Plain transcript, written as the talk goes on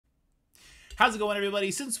How's it going,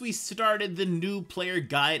 everybody? Since we started the new player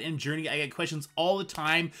guide and journey, I get questions all the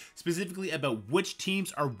time, specifically about which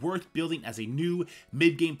teams are worth building as a new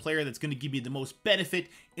mid-game player that's going to give me the most benefit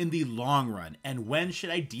in the long run, and when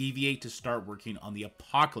should I deviate to start working on the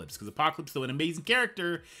Apocalypse, because Apocalypse, though an amazing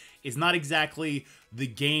character, is not exactly the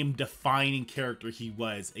game-defining character he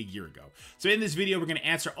was a year ago. So in this video, we're going to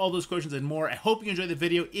answer all those questions and more. I hope you enjoy the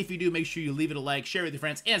video. If you do, make sure you leave it a like, share it with your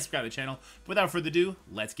friends, and subscribe to the channel. But without further ado,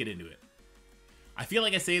 let's get into it. I feel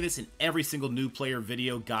like I say this in every single new player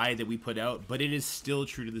video guide that we put out, but it is still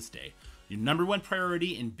true to this day. Your number one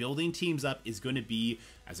priority in building teams up is going to be,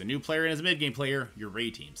 as a new player and as a mid-game player, your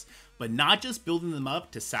raid teams. But not just building them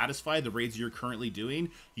up to satisfy the raids you're currently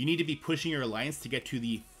doing, you need to be pushing your alliance to get to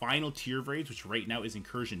the final tier of raids, which right now is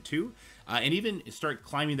Incursion 2, and even start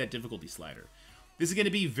climbing that difficulty slider. This is going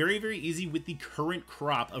to be very, very easy with the current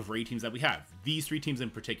crop of raid teams that we have. These three teams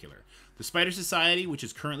in particular. The Spider Society, which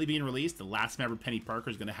is currently being released. The last member, Penny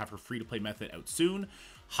Parker, is going to have her free-to-play method out soon.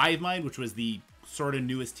 Hive Mind, which was the sort of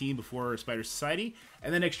newest team before Spider Society.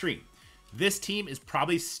 And then Extreme. This team is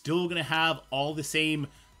probably still going to have all the same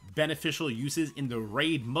beneficial uses in the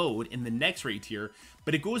raid mode in the next raid tier,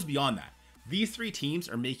 but it goes beyond that. These three teams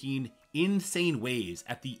are making insane waves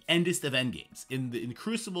at the endest of endgames. In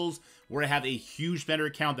Crucibles, where I have a huge vendor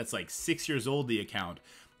account that's like 6 years old, the account,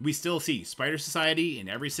 we still see Spider Society in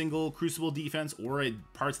every single Crucible defense or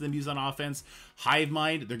parts of them used on offense. Hive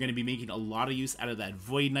Mind, they're going to be making a lot of use out of that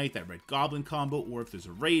Void Knight, that Red Goblin combo, or if there's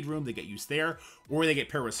a raid room, they get used there, or they get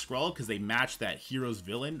paired with Skrull because they match that hero's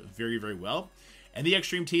villain very, very well. And the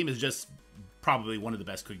Extreme team is just probably one of the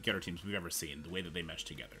best cookie cutter teams we've ever seen, the way that they mesh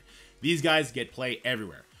together. These guys get play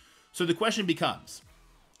everywhere. So the question becomes,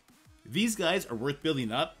 these guys are worth building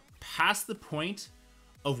up past the point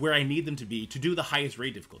of where I need them to be to do the highest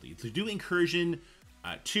raid difficulty. To do Incursion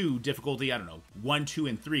 2 difficulty, I don't know, 1, 2,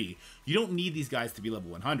 and 3, you don't need these guys to be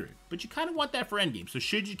level 100, but you kind of want that for endgame. So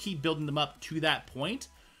should you keep building them up to that point?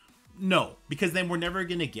 No, because then we're never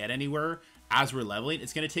going to get anywhere as we're leveling.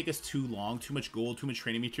 It's going to take us too long, too much gold, too much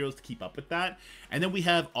training materials to keep up with that. And then we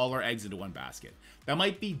have all our eggs into one basket. That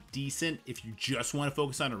might be decent if you just want to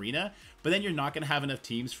focus on Arena, but then you're not going to have enough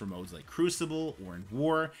teams for modes like Crucible or in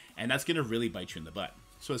War, and that's going to really bite you in the butt.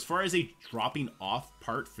 So as far as a dropping off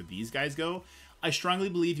part for these guys go, I strongly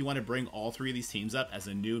believe you want to bring all three of these teams up as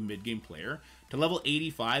a new mid-game player to level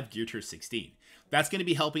 85 gear tier 16. That's going to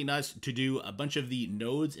be helping us to do a bunch of the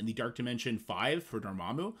nodes in the Dark Dimension 5 for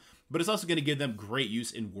Dormammu, but it's also going to give them great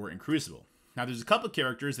use in War and Crucible. Now there's a couple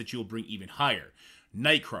characters that you'll bring even higher.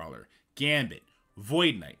 Nightcrawler, Gambit,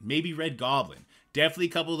 Void Knight, maybe Red Goblin. Definitely a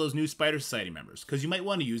couple of those new Spider Society members, because you might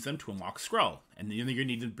want to use them to unlock Skrull. And then you're going to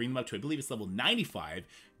need to bring them up to, I believe it's level 95,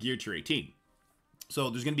 gear tier 18. So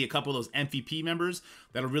there's going to be a couple of those MVP members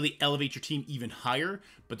that'll really elevate your team even higher.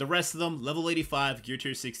 But the rest of them, level 85, gear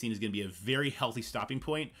tier 16 is going to be a very healthy stopping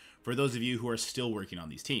point for those of you who are still working on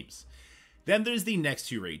these teams. Then there's the next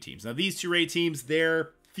two raid teams. Now these two raid teams,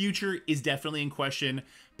 their future is definitely in question.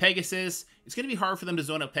 Pegasus, it's going to be hard for them to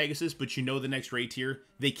zone out Pegasus, but you know the next raid tier,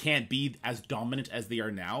 they can't be as dominant as they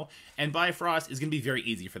are now. And Bifrost is going to be very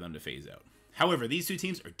easy for them to phase out. However, these two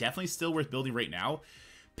teams are definitely still worth building right now.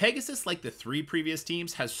 Pegasus, like the three previous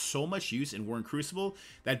teams, has so much use in War and Crucible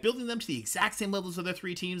that building them to the exact same levels of the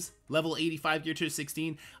three teams, level 85 gear tier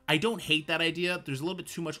 16, I don't hate that idea. There's a little bit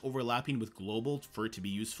too much overlapping with Global for it to be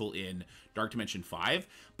useful in Dark Dimension 5,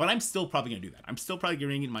 but I'm still probably going to do that. I'm still probably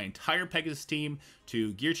bringing my entire Pegasus team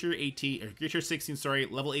to gear tier 18, or gear tier 16, sorry,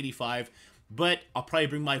 level 85, but I'll probably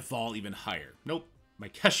bring my Vol even higher. Nope. My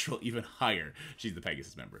Kestrel even higher. She's the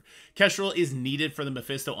Pegasus member. Kestrel is needed for the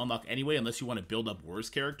Mephisto unlock anyway, unless you want to build up worse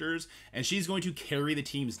characters, and she's going to carry the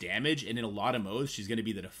team's damage, and in a lot of modes, she's going to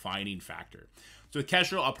be the defining factor. So with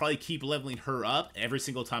Kestrel, I'll probably keep leveling her up. Every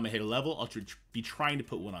single time I hit a level, I'll be trying to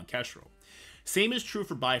put one on Kestrel. Same is true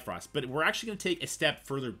for Bifrost, but we're actually going to take a step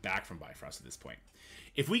further back from Bifrost at this point.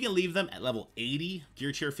 If we can leave them at level 80,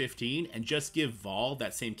 gear tier 15, and just give Vol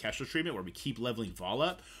that same Kestrel treatment where we keep leveling Vol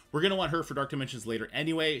up, we're going to want her for Dark Dimensions later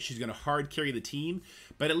anyway. She's going to hard carry the team,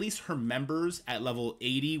 but at least her members at level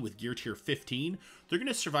 80 with gear tier 15, they're going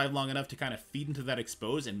to survive long enough to kind of feed into that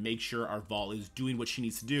expose and make sure our Vol is doing what she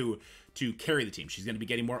needs to do to carry the team. She's going to be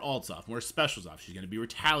getting more ults off, more specials off. She's going to be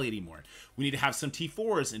retaliating more. We need to have some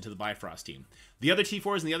T4s into the Bifrost team. The other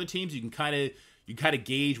T4s and the other teams, you can kind of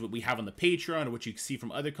gauge what we have on the Patreon or what you see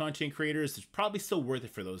from other content creators. It's probably still worth it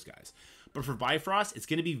for those guys. But for Bifrost, it's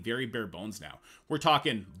going to be very bare bones now. We're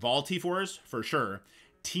talking Vol T4s for sure,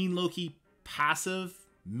 Teen Loki passive,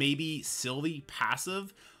 maybe Sylvie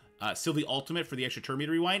passive, Still the ultimate for the extra turn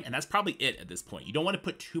meter rewind, and that's probably it at this point. You don't want to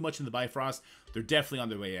put too much in the Bifrost. They're definitely on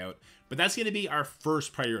their way out. But that's going to be our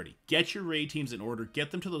first priority. Get your raid teams in order.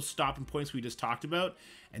 Get them to those stopping points we just talked about.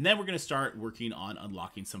 And then we're going to start working on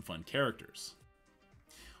unlocking some fun characters.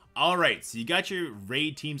 Alright, so you got your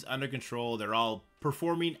raid teams under control. They're all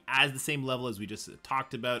performing as the same level as we just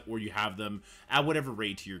talked about, or you have them at whatever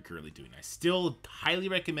raid tier you're currently doing. I still highly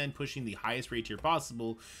recommend pushing the highest raid tier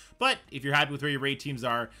possible, but if you're happy with where your raid teams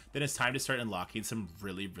are, then it's time to start unlocking some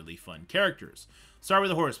really, really fun characters. Start with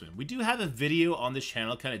the Horseman. We do have a video on this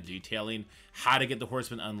channel kind of detailing how to get the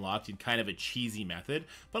Horseman unlocked in kind of a cheesy method,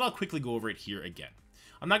 but I'll quickly go over it here again.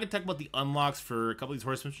 I'm not going to talk about the unlocks for a couple of these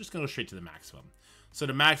Horsemen, just going to go straight to the maximum. So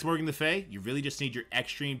to max Morgan Le Fay, you really just need your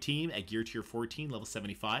Extreme team at gear tier 14, level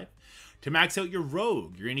 75. To max out your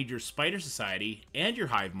Rogue, you're going to need your Spider Society and your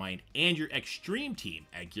Hive Mind and your Extreme team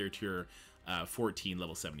at gear tier 14,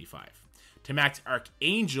 level 75. To max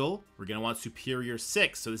Archangel, we're going to want Superior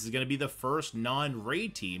 6. So this is going to be the first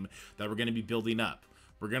non-raid team that we're going to be building up.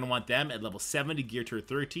 We're going to want them at level 70, gear tier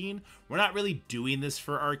 13. We're not really doing this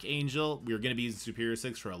for Archangel. We're going to be using Superior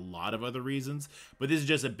 6 for a lot of other reasons, but this is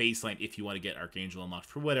just a baseline if you want to get Archangel unlocked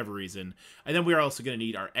for whatever reason. And then we're also going to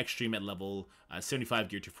need our Extreme at level 75,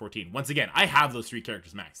 gear tier 14. Once again, I have those three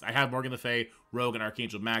characters maxed. I have Morgan Le Fay, Rogue, and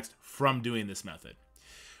Archangel maxed from doing this method.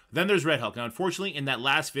 Then there's Red Hulk. Now, unfortunately, in that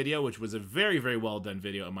last video, which was a very, very well done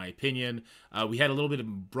video in my opinion, we had a little bit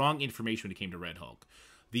of wrong information when it came to Red Hulk.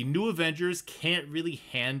 The new Avengers can't really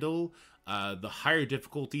handle the higher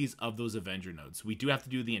difficulties of those Avenger nodes. We do have to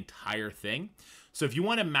do the entire thing. So if you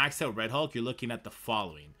want to max out Red Hulk, you're looking at the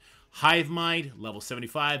following. Hive Mind, level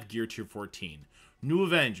 75, gear tier 14. New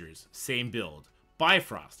Avengers, same build.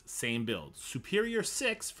 Bifrost, same build. Superior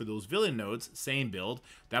 6 for those villain nodes, same build.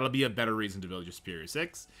 That'll be a better reason to build your Superior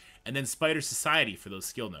 6. And then Spider Society for those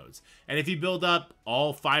skill nodes. And if you build up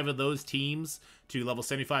all 5 of those teams to level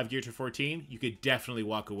 75, gear tier 14, you could definitely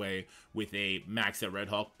walk away with a max out Red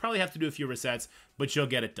Hulk. Probably have to do a few resets, but you'll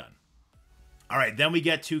get it done. Alright, then we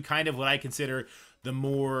get to kind of what I consider the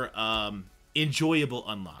more enjoyable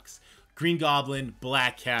unlocks. Green Goblin,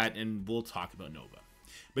 Black Cat, and we'll talk about Nova.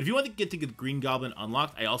 But if you want to get the Green Goblin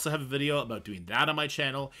unlocked, I also have a video about doing that on my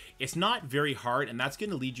channel. It's not very hard, and that's going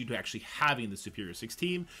to lead you to actually having the Superior 6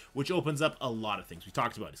 team, which opens up a lot of things we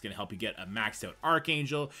talked about. It's going to help you get a maxed out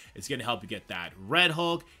Archangel. It's going to help you get that Red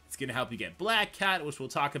Hulk. It's going to help you get Black Cat, which we'll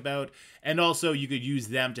talk about. And also, you could use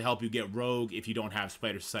them to help you get Rogue if you don't have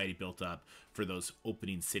Spider Society built up for those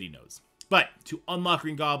opening city nodes. But to unlock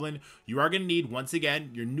Green Goblin, you are going to need, once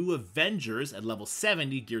again, your new Avengers at level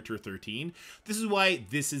 70, gear tier 13. This is why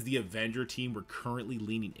this is the Avenger team we're currently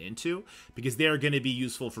leaning into, because they are going to be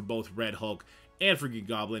useful for both Red Hulk and for Green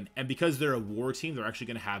Goblin. And because they're a war team, they're actually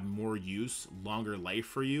going to have more use, longer life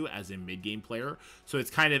for you as a mid-game player. So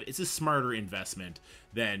it's a smarter investment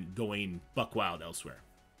than going buck wild elsewhere.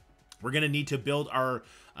 We're going to need to build our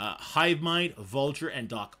Hive Mind, Vulture, and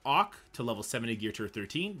Doc Ock to level 70, gear tier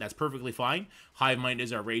 13. That's perfectly fine. Hive Mind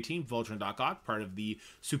is our raid team. Vulture and Doc Ock, part of the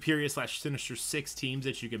Superior / Sinister 6 teams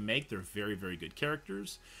that you can make. They're very, very good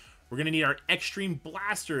characters. We're going to need our Extreme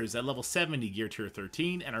Blasters at level 70, gear tier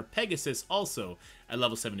 13, and our Pegasus also at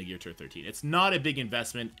level 70, gear tier 13. It's not a big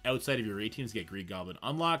investment outside of your raid teams to get Green Goblin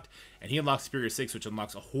unlocked, and he unlocks Superior 6, which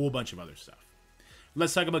unlocks a whole bunch of other stuff.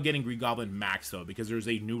 Let's talk about getting Green Goblin max, though, because there's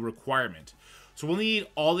a new requirement. So we'll need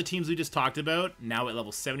all the teams we just talked about, now at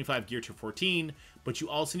level 75, gear tier 14, but you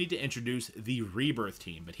also need to introduce the Rebirth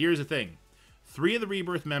team. But here's the thing. 3 of the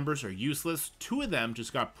Rebirth members are useless. 2 of them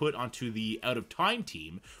just got put onto the Out of Time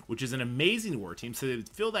team, which is an amazing war team, so they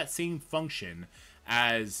fill that same function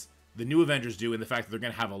as the new Avengers do in the fact that they're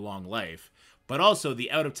going to have a long life. But also,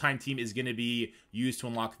 the Out of Time team is going to be used to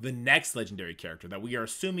unlock the next legendary character that we are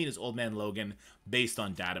assuming is Old Man Logan based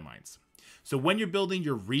on data mines. So when you're building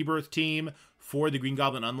your Rebirth team for the Green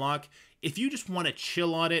Goblin unlock, if you just want to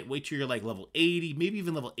chill on it, wait till you're like level 80, maybe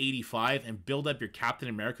even level 85, and build up your Captain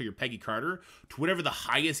America, your Peggy Carter, to whatever the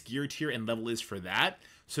highest gear tier and level is for that,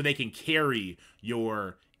 so they can carry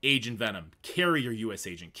your Agent Venom, carry your US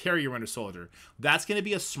Agent, carry your Winter Soldier. That's going to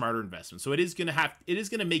be a smarter investment. So it is going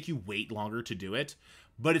to make you wait longer to do it,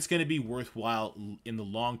 but it's going to be worthwhile in the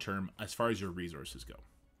long term as far as your resources go.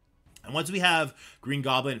 And once we have Green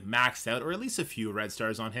Goblin maxed out, or at least a few red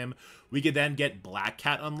stars on him, we could then get Black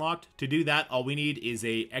Cat unlocked. To do that, all we need is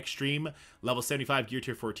a Extreme level 75, gear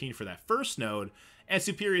tier 14 for that first node, and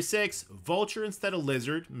Superior 6, Vulture instead of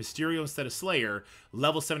Lizard, Mysterio instead of Slayer,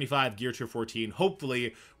 level 75, gear tier 14,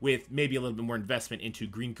 hopefully with maybe a little bit more investment into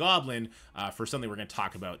Green Goblin for something we're going to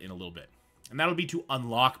talk about in a little bit. And that'll be to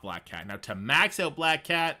unlock Black Cat. Now, to max out Black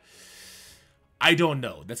Cat, I don't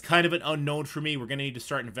know. That's kind of an unknown for me. We're going to need to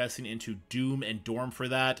start investing into Doom and Dorm for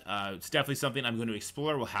that. It's definitely something I'm going to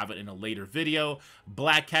explore. We'll have it in a later video.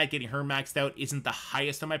 Black Cat, getting her maxed out isn't the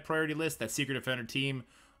highest on my priority list. That Secret Defender team,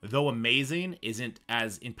 though amazing, isn't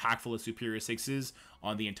as impactful as Superior 6 is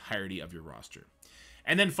on the entirety of your roster.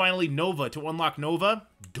 And then finally, Nova. To unlock Nova,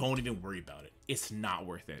 don't even worry about it. It's not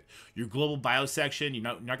worth it. Your global bio section, you're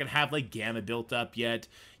not going to have like Gamma built up yet.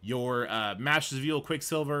 Your Masters of Evil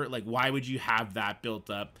Quicksilver, like why would you have that built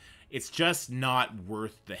up? It's just not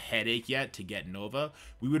worth the headache yet to get Nova.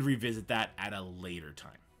 We would revisit that at a later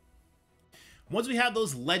time. Once we have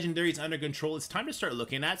those legendaries under control, it's time to start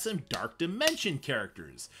looking at some Dark Dimension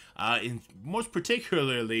characters. Most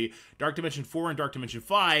particularly, Dark Dimension 4 and Dark Dimension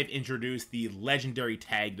 5 introduce the legendary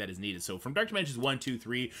tag that is needed. So from Dark Dimensions 1, 2,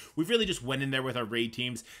 3, we've really just went in there with our raid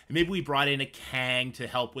teams, and maybe we brought in a Kang to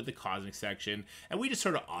help with the Cosmic section, and we just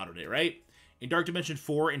sort of autoed it, right? In Dark Dimension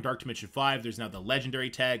 4 and Dark Dimension 5, there's now the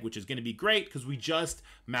Legendary tag, which is going to be great because we just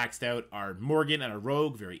maxed out our Morgan and our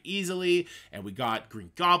Rogue very easily, and we got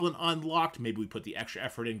Green Goblin unlocked. Maybe we put the extra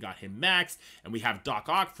effort in, got him maxed, and we have Doc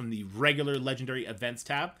Ock from the regular Legendary Events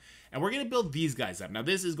tab. And we're going to build these guys up. Now,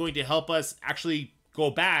 this is going to help us actually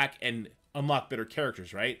go back and unlock better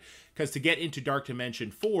characters, right? Because to get into Dark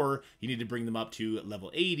Dimension 4, you need to bring them up to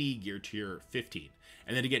level 80, gear tier 15.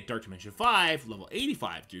 And then to get Dark Dimension 5, level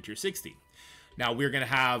 85, gear tier 16. Now, we're going to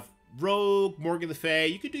have Rogue, Morgan Le Fay.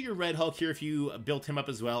 You could do your Red Hulk here if you built him up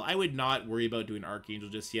as well. I would not worry about doing Archangel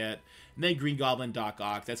just yet. And then Green Goblin, Doc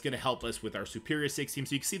Ock. That's going to help us with our Superior 6 team.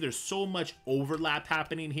 So you can see there's so much overlap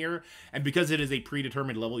happening here. And because it is a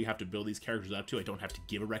predetermined level you have to build these characters up to, I don't have to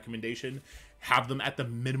give a recommendation. Have them at the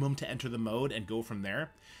minimum to enter the mode and go from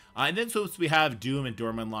there. And then so we have Doom and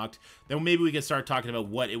Dorm unlocked. Then maybe we can start talking about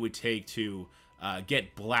what it would take to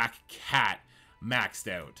get Black Cat maxed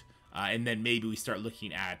out. And then maybe we start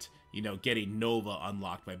looking at, you know, getting Nova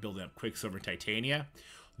unlocked by building up Quicksilver and Titania.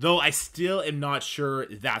 Though I still am not sure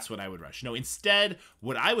that's what I would rush. No, instead,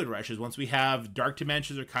 what I would rush is once we have Dark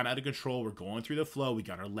Dimensions are kind of out of control, we're going through the flow, we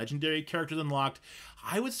got our legendary characters unlocked,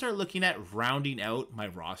 I would start looking at rounding out my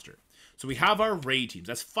roster. So we have our raid teams.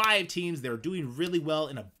 That's 5 teams. They're doing really well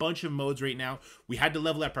in a bunch of modes right now. We had to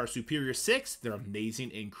level up our Superior 6. They're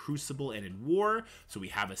amazing in Crucible and in War. So we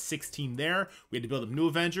have a 6 team there. We had to build up New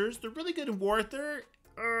Avengers. They're really good in War. They're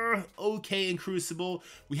okay in Crucible.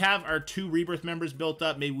 We have our 2 Rebirth members built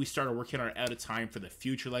up. Maybe we started working our out of time for the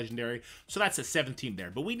future Legendary. So that's a 7 team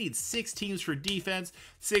there. But we need 6 teams for defense,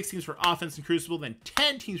 6 teams for offense in Crucible, then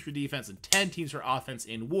 10 teams for defense, and 10 teams for offense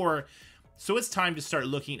in War. So it's time to start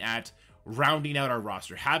looking at rounding out our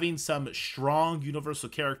roster, having some strong universal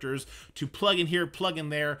characters to plug in here, plug in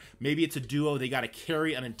there. Maybe it's a duo, they got to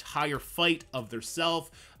carry an entire fight of their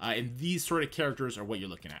self, and these sort of characters are what you're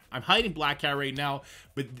looking at. I'm hiding Black Cat right now,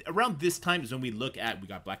 but around this time is when we look at, we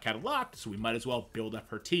got Black Cat unlocked, so we might as well build up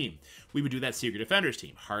her team. We would do that Secret Defenders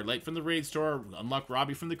team, Hardlight from the Raid store, unlock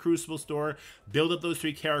Robbie from the Crucible store, build up those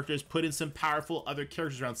 3 characters, put in some powerful other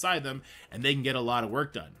characters alongside them, and they can get a lot of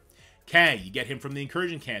work done. Kang, you get him from the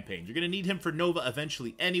Incursion campaign. You're going to need him for Nova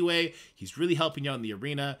eventually anyway. He's really helping you out in the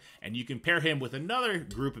arena, and you can pair him with another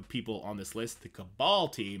group of people on this list, the Cabal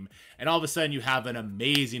team, and all of a sudden you have an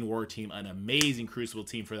amazing War team, an amazing Crucible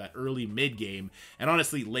team for that early mid-game, and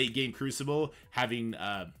honestly, late-game Crucible, having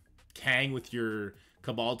Kang with your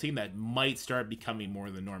Cabal team, that might start becoming more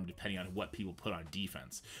the norm depending on what people put on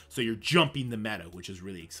defense. So you're jumping the meta, which is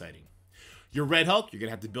really exciting. Your Red Hulk, you're going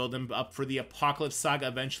to have to build him up for the Apocalypse Saga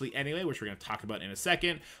eventually anyway, which we're going to talk about in a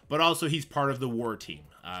second. But also, he's part of the War team.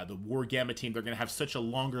 The War Gamma team, they're going to have such a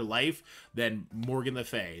longer life than Morgan Le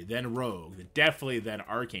Fay, then Rogue, definitely than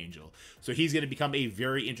Archangel. So he's going to become a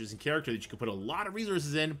very interesting character that you can put a lot of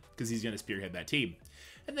resources in because he's going to spearhead that team.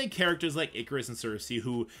 And then characters like Icarus and Cersei,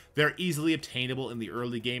 who they're easily obtainable in the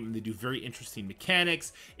early game, and they do very interesting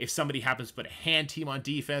mechanics. If somebody happens to put a hand team on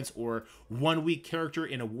defense, or one weak character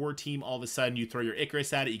in a war team, all of a sudden you throw your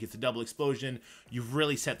Icarus at it, you get the double explosion, you've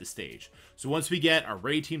really set the stage. So once we get our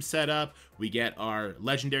raid team set up, we get our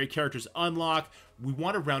legendary characters unlocked, we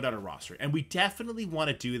want to round out our roster. And we definitely want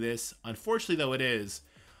to do this, unfortunately though it is,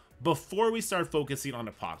 before we start focusing on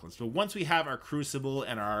Apocalypse. But once we have our Crucible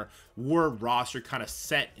and our War roster kind of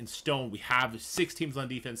set in stone, we have 6 teams on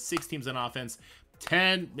defense, 6 teams on offense,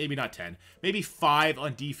 10, maybe not 10, maybe 5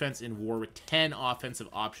 on defense in War with 10 offensive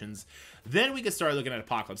options. Then we can start looking at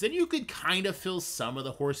Apocalypse. And you could kind of fill some of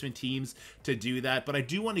the Horseman teams to do that, but I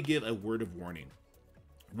do want to give a word of warning.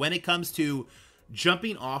 When it comes to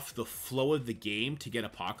jumping off the flow of the game to get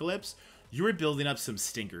Apocalypse, you are building up some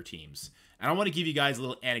stinker teams. And I want to give you guys a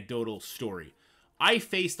little anecdotal story. I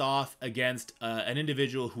faced off against an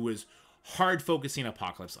individual who was hard focusing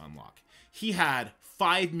Apocalypse unlock. He had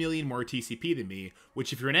 5 million more TCP than me,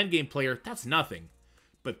 which if you're an endgame player, that's nothing.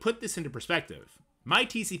 But put this into perspective. My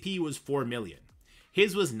TCP was 4 million.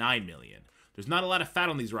 His was 9 million. There's not a lot of fat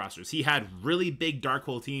on these rosters. He had really big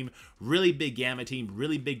Darkhold team, really big Gamma team,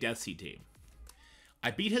 really big Deathseed team.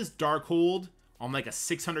 I beat his Darkhold on like a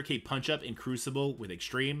 600k punch-up in Crucible with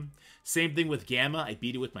Extreme. Same thing with Gamma. I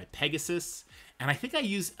beat it with my Pegasus. And I think I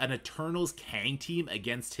used an Eternals Kang team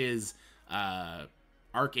against his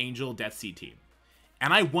Archangel Deathseed team.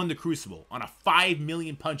 And I won the Crucible on a 5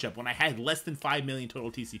 million punch-up when I had less than 5 million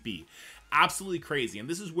total TCP. Absolutely crazy. And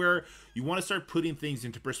this is where you want to start putting things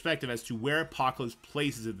into perspective as to where Apocalypse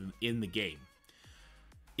places it in the game.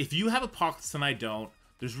 If you have Apocalypse and I don't,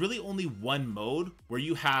 there's really only one mode where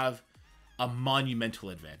you have a monumental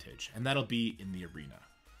advantage, and that'll be in the arena,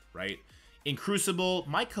 right? In Crucible,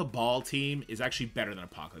 my Cabal team is actually better than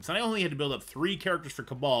Apocalypse. And I only had to build up 3 characters for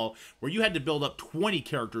Cabal, where you had to build up 20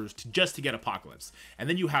 characters just to get Apocalypse. And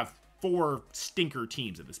then you have 4 stinker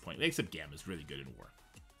teams at this point, except Gamma's really good in War.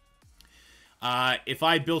 If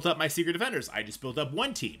I built up my Secret Defenders, I just built up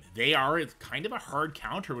 1 team. They are kind of a hard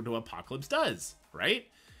counter to what Apocalypse does, right?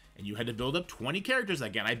 And you had to build up 20 characters.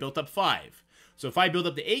 Again, I built up 5. So if I build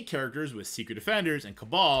up the 8 characters with Secret Defenders and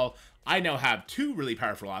Cabal, I now have 2 really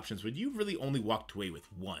powerful options when you really only walked away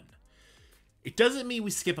with 1. It doesn't mean we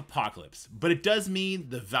skip Apocalypse, but it does mean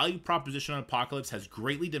the value proposition on Apocalypse has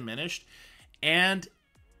greatly diminished, and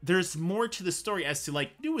there's more to the story as to,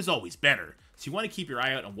 like, new is always better. So you want to keep your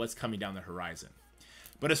eye out on what's coming down the horizon.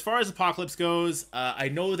 But as far as Apocalypse goes, I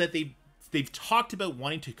know that they've talked about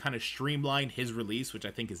wanting to kind of streamline his release, which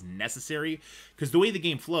I think is necessary, because the way the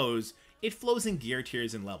game flows, it flows in gear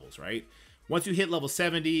tiers and levels, right? Once you hit level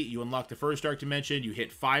 70, you unlock the first Dark Dimension, you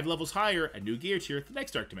hit 5 levels higher, a new gear tier, the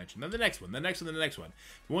next Dark Dimension, then the next one, the next one, then the next one.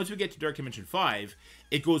 But once we get to Dark Dimension 5,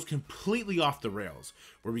 it goes completely off the rails,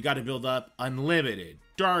 where we got to build up Unlimited,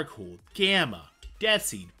 Darkhold, Gamma,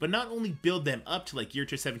 Deathseed, but not only build them up to like gear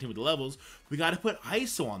tier 17 with the levels, we got to put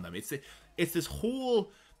ISO on them. It's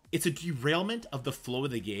a derailment of the flow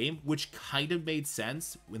of the game, which kind of made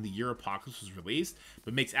sense when the year Apocalypse was released,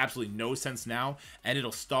 but makes absolutely no sense now, and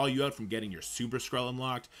it'll stall you out from getting your Super Skrull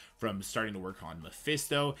unlocked, from starting to work on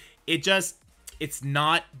Mephisto. It's just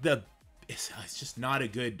not a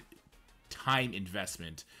good time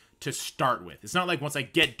investment to start with. It's not like once I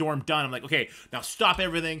get Dorm done, I'm like, okay, now stop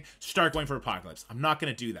everything, start going for Apocalypse. I'm not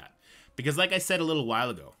going to do that. Because like I said a little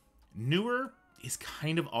while ago, newer is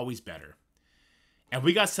kind of always better. And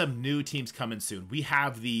we got some new teams coming soon. We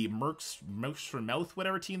have the Mercs for Mouth,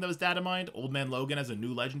 whatever team that was data mined. Old Man Logan as a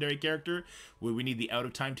new legendary character, where we need the Out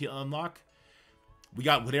of Time to unlock. We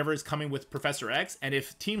got whatever is coming with Professor X. And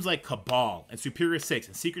if teams like Cabal and Superior 6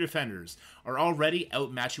 and Secret Defenders are already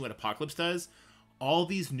outmatching what Apocalypse does, all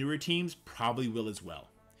these newer teams probably will as well.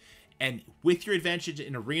 And with your advantage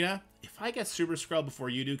in Arena, if I get Super Skrull before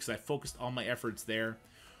you do, because I focused all my efforts there,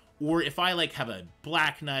 or if I like have a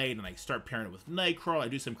Black Knight and I start pairing it with Nightcrawler, I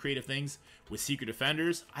do some creative things with Secret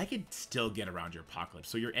Defenders, I could still get around your Apocalypse.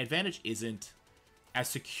 So your advantage isn't as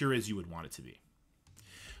secure as you would want it to be.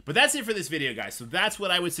 But that's it for this video, guys. So that's what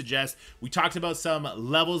I would suggest. We talked about some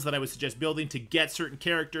levels that I would suggest building to get certain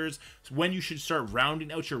characters, when you should start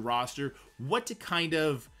rounding out your roster,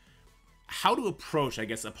 how to approach, I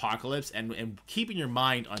guess, Apocalypse, and keeping your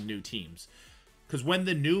mind on new teams. Because when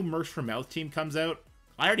the new Mercs for Mouth team comes out,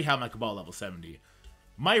 I already have my Cabal level 70.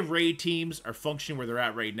 My raid teams are functioning where they're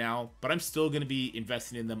at right now, but I'm still going to be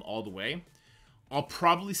investing in them all the way. I'll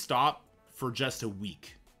probably stop for just a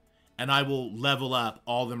week, and I will level up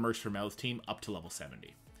all the Mercs for Mouth team up to level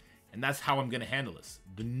 70. And that's how I'm going to handle this.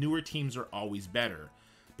 The newer teams are always better,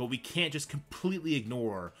 but we can't just completely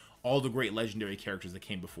ignore all the great legendary characters that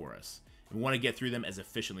came before us. And we want to get through them as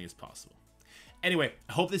efficiently as possible. Anyway,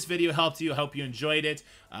 I hope this video helped you. I hope you enjoyed it.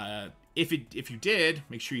 If you did,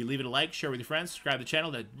 make sure you leave it a like, share with your friends, subscribe to the channel.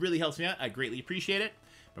 That really helps me out. I greatly appreciate it.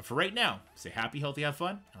 But for right now, stay happy, healthy, have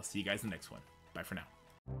fun. I'll see you guys in the next one. Bye for now.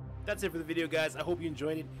 That's it for the video, guys. I hope you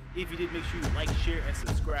enjoyed it. If you did, make sure you like, share, and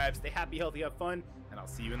subscribe. Stay happy, healthy, have fun, and I'll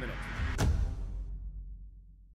see you in the next one.